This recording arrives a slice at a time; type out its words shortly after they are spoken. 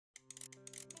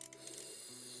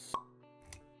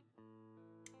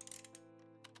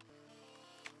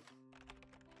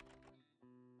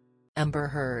Amber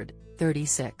Heard,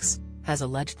 36, has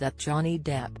alleged that Johnny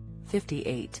Depp,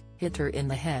 58, hit her in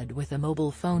the head with a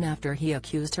mobile phone after he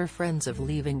accused her friends of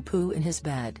leaving poo in his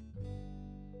bed.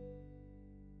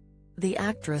 The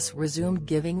actress resumed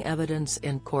giving evidence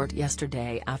in court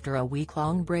yesterday after a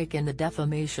week-long break in the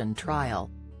defamation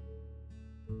trial.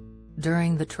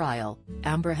 During the trial,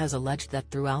 Amber has alleged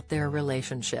that throughout their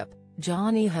relationship,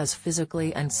 Johnny has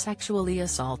physically and sexually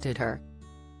assaulted her.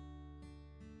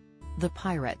 The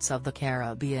Pirates of the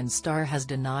Caribbean star has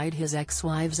denied his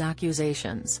ex-wife's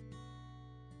accusations.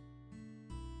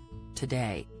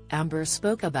 Today, Amber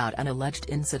spoke about an alleged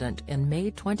incident in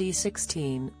May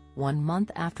 2016, 1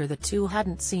 month after the two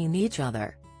hadn't seen each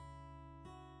other.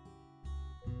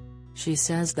 She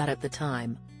says that at the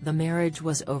time, the marriage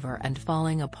was over and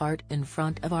falling apart in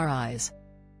front of our eyes.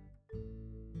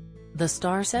 The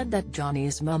star said that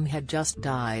Johnny's mum had just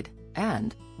died,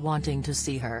 and, wanting to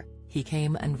see her, he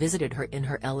came and visited her in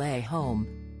her LA home.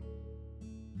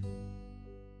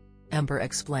 Amber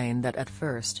explained that at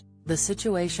first, the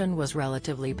situation was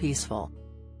relatively peaceful.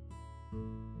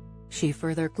 She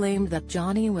further claimed that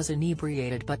Johnny was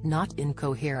inebriated but not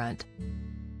incoherent.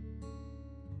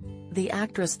 The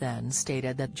actress then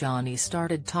stated that Johnny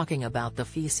started talking about the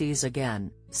feces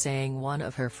again, saying one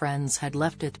of her friends had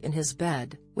left it in his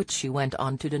bed, which she went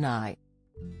on to deny.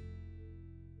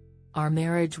 Our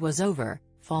marriage was over,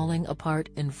 falling apart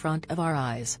in front of our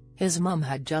eyes, his mum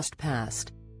had just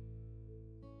passed.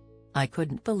 I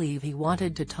couldn't believe he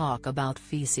wanted to talk about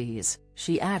feces,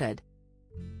 she added.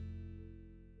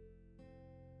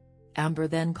 Amber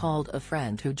then called a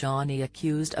friend who Johnny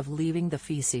accused of leaving the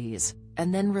feces,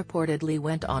 and then reportedly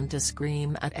went on to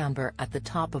scream at Amber at the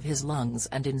top of his lungs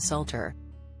and insult her.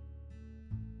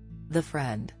 The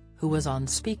friend, who was on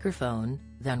speakerphone,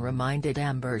 then reminded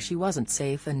Amber she wasn't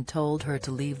safe and told her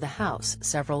to leave the house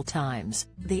several times,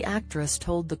 the actress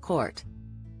told the court.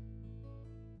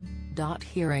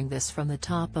 Hearing this from the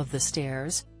top of the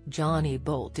stairs, Johnny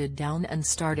bolted down and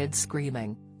started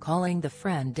screaming, calling the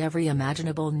friend every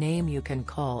imaginable name you can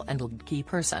call an key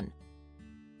person.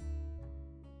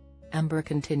 Amber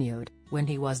continued, when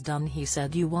he was done he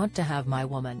said, "You want to have my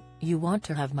woman, you want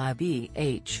to have my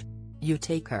BH. You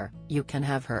take her, you can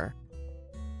have her."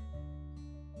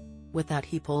 With that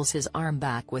he pulls his arm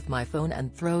back with my phone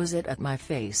and throws it at my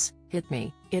face, hit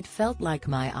me, it felt like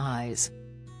my eyes.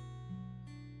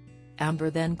 Amber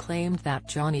then claimed that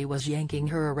Johnny was yanking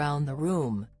her around the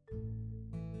room.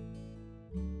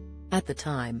 At the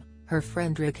time, her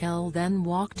friend Raquel then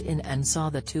walked in and saw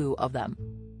the two of them.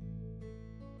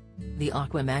 The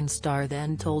Aquaman star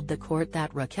then told the court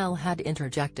that Raquel had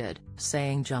interjected,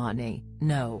 saying, "Johnny,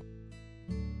 no."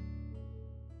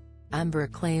 Amber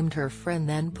claimed her friend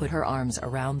then put her arms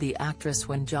around the actress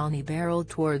when Johnny barreled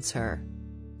towards her.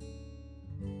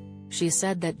 She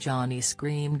said that Johnny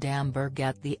screamed "Amber,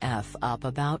 get the F up"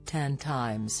 about 10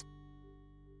 times.